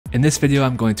In this video,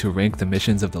 I'm going to rank the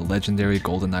missions of the legendary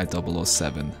Goldeneye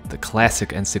 007, the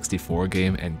classic N64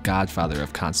 game and godfather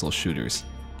of console shooters.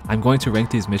 I'm going to rank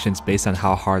these missions based on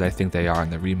how hard I think they are in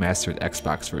the remastered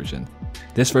Xbox version.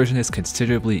 This version is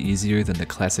considerably easier than the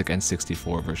classic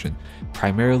N64 version,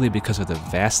 primarily because of the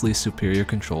vastly superior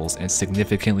controls and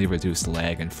significantly reduced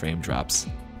lag and frame drops.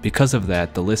 Because of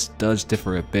that, the list does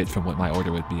differ a bit from what my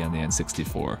order would be on the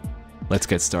N64. Let's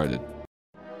get started.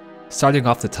 Starting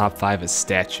off the top 5 is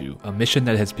Statue, a mission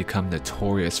that has become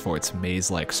notorious for its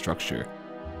maze-like structure.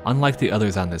 Unlike the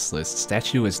others on this list,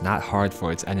 Statue is not hard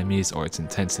for its enemies or its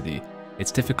intensity.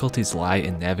 Its difficulties lie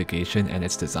in navigation and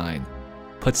its design.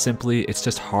 Put simply, it's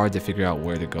just hard to figure out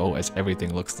where to go as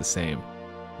everything looks the same.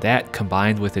 That,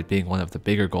 combined with it being one of the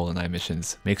bigger Goldeneye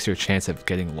missions, makes your chance of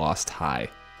getting lost high.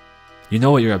 You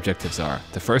know what your objectives are.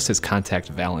 The first is contact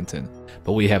Valentin,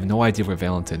 but we have no idea where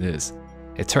Valentin is.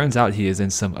 It turns out he is in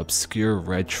some obscure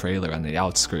red trailer on the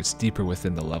outskirts deeper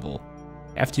within the level.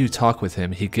 After you talk with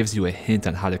him, he gives you a hint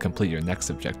on how to complete your next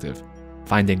objective,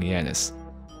 finding Yanis,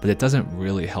 but it doesn't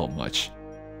really help much.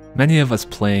 Many of us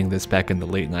playing this back in the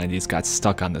late 90s got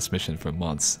stuck on this mission for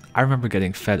months. I remember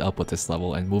getting fed up with this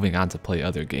level and moving on to play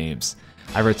other games.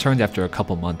 I returned after a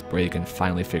couple-month break and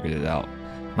finally figured it out.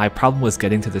 My problem was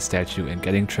getting to the statue and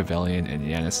getting Trevelyan and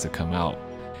Yanis to come out.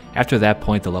 After that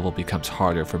point, the level becomes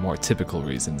harder for more typical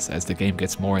reasons, as the game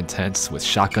gets more intense with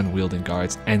shotgun-wielding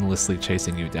guards endlessly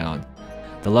chasing you down.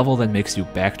 The level then makes you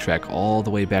backtrack all the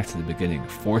way back to the beginning,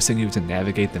 forcing you to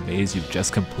navigate the maze you've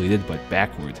just completed but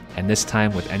backward, and this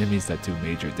time with enemies that do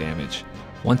major damage.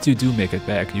 Once you do make it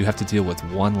back, you have to deal with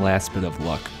one last bit of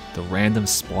luck, the random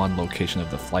spawn location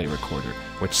of the flight recorder,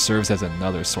 which serves as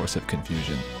another source of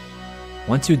confusion.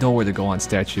 Once you know where to go on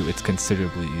Statue, it's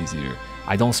considerably easier.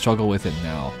 I don't struggle with it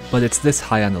now, but it's this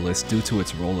high on the list due to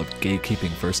its role of gatekeeping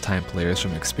first-time players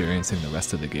from experiencing the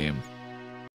rest of the game.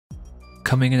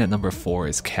 Coming in at number 4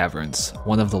 is Caverns,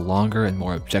 one of the longer and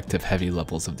more objective-heavy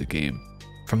levels of the game.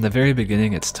 From the very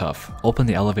beginning, it's tough. Open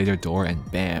the elevator door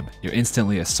and bam, you're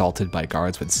instantly assaulted by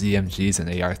guards with ZMGs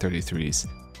and AR-33s.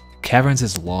 Caverns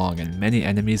is long and many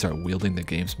enemies are wielding the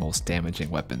game's most damaging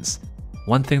weapons.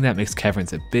 One thing that makes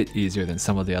Caverns a bit easier than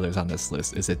some of the others on this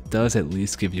list is it does at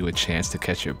least give you a chance to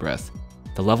catch your breath.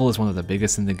 The level is one of the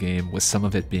biggest in the game, with some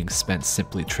of it being spent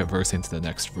simply traversing to the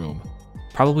next room.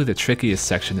 Probably the trickiest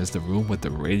section is the room with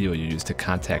the radio you use to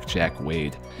contact Jack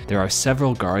Wade. There are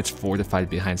several guards fortified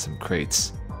behind some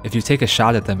crates. If you take a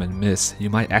shot at them and miss, you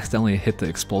might accidentally hit the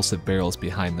explosive barrels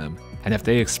behind them, and if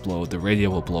they explode, the radio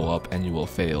will blow up and you will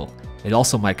fail. It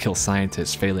also might kill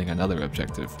scientists failing another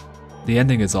objective. The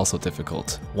ending is also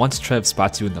difficult. Once Trev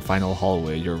spots you in the final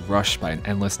hallway, you're rushed by an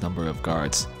endless number of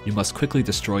guards. You must quickly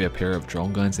destroy a pair of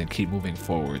drone guns and keep moving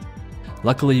forward.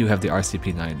 Luckily you have the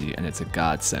RCP-90 and it's a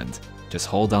godsend. Just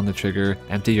hold down the trigger,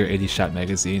 empty your 80-shot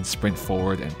magazine, sprint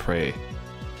forward, and pray.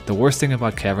 The worst thing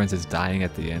about Caverns is dying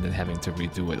at the end and having to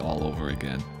redo it all over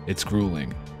again. It's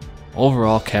grueling.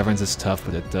 Overall, Caverns is tough,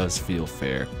 but it does feel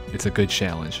fair. It's a good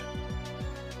challenge.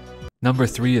 Number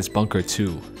 3 is Bunker 2.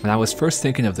 When I was first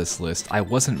thinking of this list, I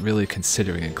wasn't really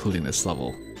considering including this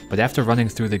level. But after running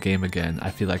through the game again, I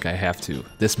feel like I have to.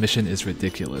 This mission is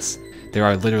ridiculous. There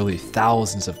are literally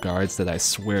thousands of guards that I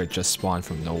swear just spawn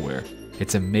from nowhere.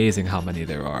 It's amazing how many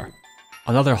there are.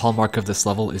 Another hallmark of this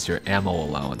level is your ammo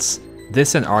allowance.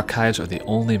 This and Archives are the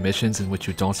only missions in which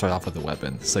you don't start off with a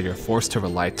weapon, so you're forced to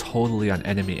rely totally on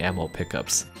enemy ammo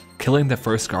pickups. Killing the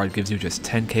first guard gives you just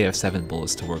 10 KF7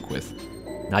 bullets to work with.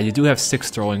 Now you do have 6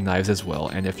 throwing knives as well,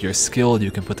 and if you're skilled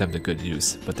you can put them to good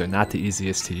use, but they're not the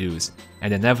easiest to use,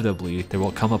 and inevitably there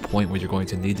will come a point where you're going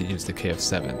to need to use the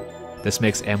KF7. This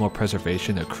makes ammo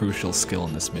preservation a crucial skill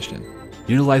in this mission.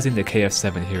 Utilizing the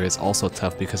KF7 here is also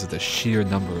tough because of the sheer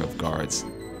number of guards.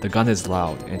 The gun is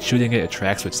loud, and shooting it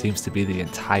attracts what seems to be the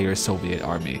entire Soviet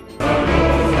army.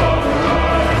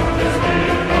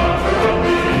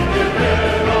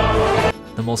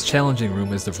 The most challenging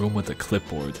room is the room with the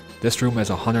clipboard. This room has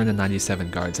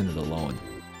 197 guards in it alone.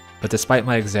 But despite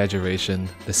my exaggeration,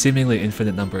 the seemingly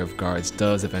infinite number of guards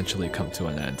does eventually come to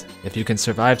an end. If you can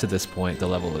survive to this point, the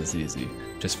level is easy.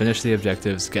 Just finish the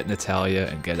objectives, get Natalia,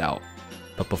 and get out.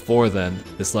 But before then,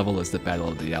 this level is the Battle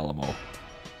of the Alamo.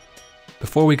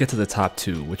 Before we get to the top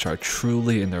 2, which are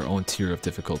truly in their own tier of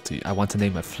difficulty, I want to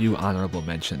name a few honorable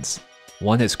mentions.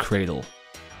 One is Cradle.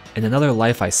 In another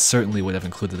life, I certainly would have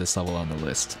included this level on the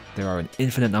list. There are an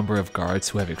infinite number of guards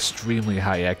who have extremely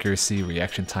high accuracy,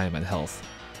 reaction time, and health.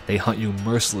 They hunt you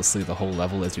mercilessly the whole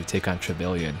level as you take on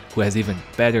Trevelyan, who has even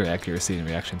better accuracy and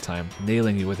reaction time,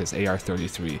 nailing you with his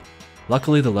AR-33.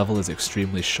 Luckily, the level is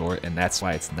extremely short, and that's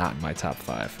why it's not in my top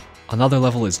 5. Another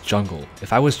level is Jungle.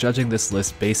 If I was judging this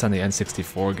list based on the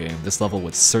N64 game, this level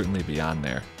would certainly be on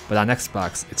there. But on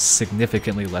Xbox, it's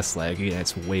significantly less laggy and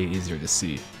it's way easier to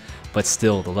see. But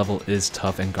still, the level is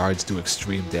tough and guards do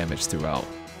extreme damage throughout.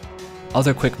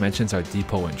 Other quick mentions are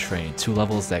Depot and Train, two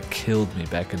levels that killed me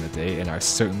back in the day and are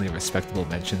certainly respectable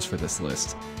mentions for this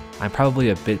list. I'm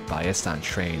probably a bit biased on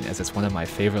Train as it's one of my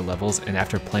favorite levels, and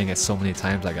after playing it so many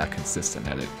times I got consistent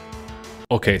at it.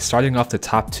 Okay, starting off the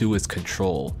top two is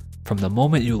Control. From the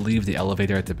moment you leave the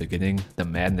elevator at the beginning, the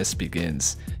madness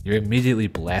begins. You're immediately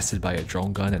blasted by a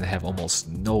drone gun and have almost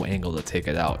no angle to take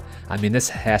it out. I mean, this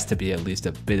has to be at least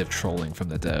a bit of trolling from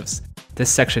the devs.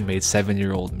 This section made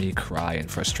 7-year-old me cry in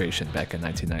frustration back in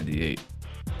 1998.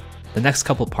 The next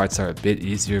couple parts are a bit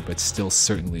easier but still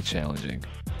certainly challenging.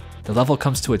 The level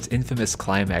comes to its infamous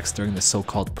climax during the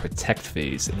so-called Protect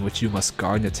phase, in which you must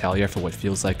guard Natalia for what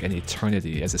feels like an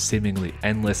eternity as a seemingly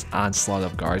endless onslaught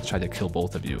of guards try to kill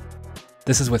both of you.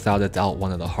 This is without a doubt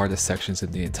one of the hardest sections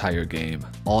in the entire game.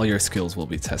 All your skills will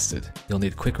be tested. You'll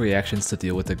need quick reactions to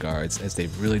deal with the guards, as they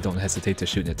really don't hesitate to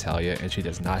shoot Natalia and she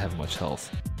does not have much health.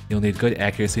 You'll need good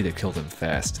accuracy to kill them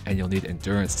fast, and you'll need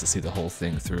endurance to see the whole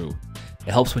thing through.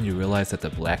 It helps when you realize that the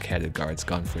black-hatted guards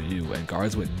gun for you and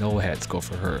guards with no hats go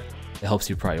for her. It helps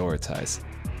you prioritize.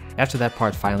 After that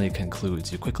part finally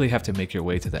concludes, you quickly have to make your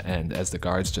way to the end as the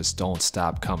guards just don't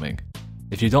stop coming.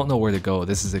 If you don't know where to go,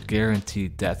 this is a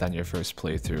guaranteed death on your first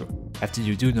playthrough. After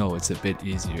you do know, it's a bit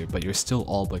easier, but you're still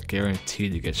all but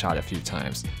guaranteed to get shot a few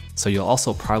times, so you'll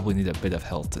also probably need a bit of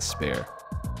health to spare.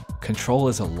 Control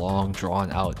is a long,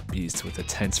 drawn-out beast with a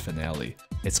tense finale.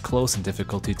 It's close in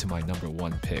difficulty to my number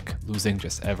 1 pick, losing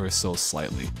just ever so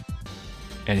slightly.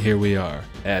 And here we are,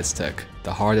 Aztec,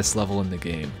 the hardest level in the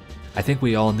game. I think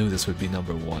we all knew this would be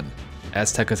number 1.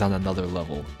 Aztec is on another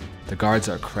level. The guards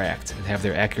are cracked and have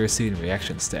their accuracy and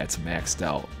reaction stats maxed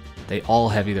out. They all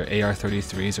have either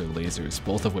AR-33s or lasers,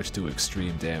 both of which do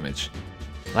extreme damage.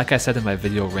 Like I said in my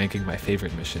video ranking my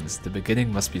favorite missions, the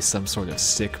beginning must be some sort of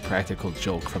sick practical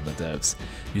joke from the devs.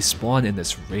 You spawn in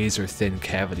this razor-thin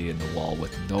cavity in the wall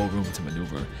with no room to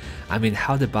maneuver. I mean,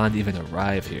 how did Bond even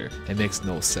arrive here? It makes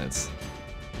no sense.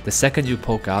 The second you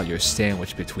poke out, you're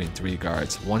sandwiched between 3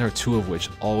 guards, 1 or 2 of which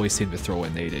always seem to throw a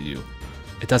nade at you.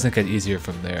 It doesn't get easier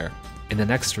from there. In the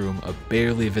next room, a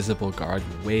barely visible guard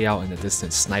way out in the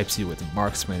distance snipes you with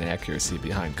marksman accuracy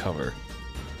behind cover.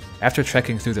 After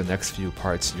trekking through the next few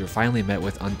parts, you're finally met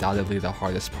with undoubtedly the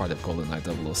hardest part of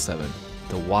Goldeneye 007,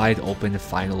 the wide open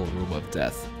final room of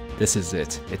death. This is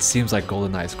it. It seems like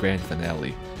Goldeneye's grand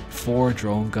finale. 4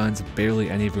 drone guns, barely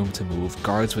any room to move,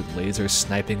 guards with lasers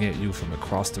sniping at you from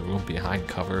across the room behind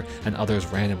cover, and others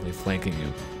randomly flanking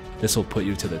you. This will put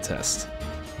you to the test.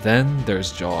 Then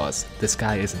there's Jaws. This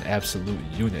guy is an absolute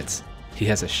unit. He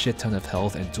has a shit ton of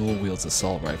health and dual wields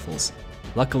assault rifles.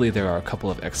 Luckily there are a couple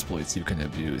of exploits you can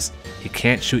abuse. He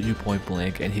can't shoot you point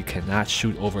blank and he cannot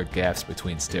shoot over gaps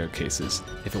between staircases.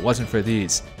 If it wasn't for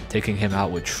these, taking him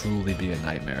out would truly be a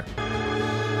nightmare.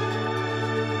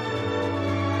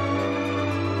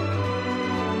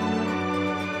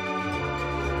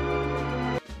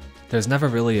 There's never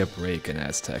really a break in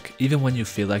Aztec. Even when you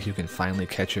feel like you can finally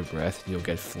catch your breath, you'll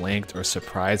get flanked or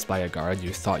surprised by a guard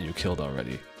you thought you killed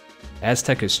already.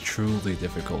 Aztec is truly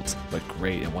difficult, but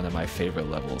great and one of my favorite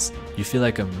levels. You feel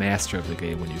like a master of the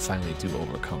game when you finally do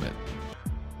overcome it.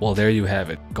 Well, there you have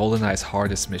it, Goldeneye's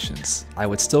hardest missions. I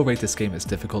would still rate this game as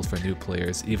difficult for new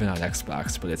players, even on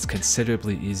Xbox, but it's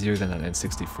considerably easier than on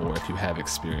N64 if you have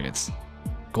experience.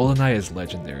 Goldeneye is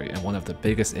legendary and one of the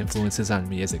biggest influences on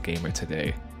me as a gamer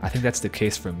today. I think that's the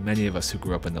case for many of us who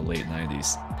grew up in the late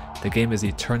 90s. The game is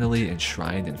eternally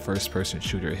enshrined in first-person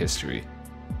shooter history.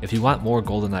 If you want more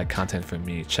Goldeneye content from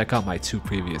me, check out my 2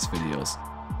 previous videos.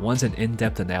 One's an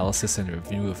in-depth analysis and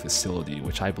review of Facility,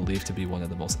 which I believe to be one of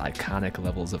the most iconic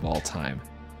levels of all time,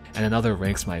 and another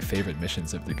ranks my favorite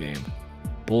missions of the game.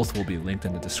 Both will be linked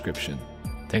in the description.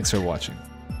 Thanks for watching.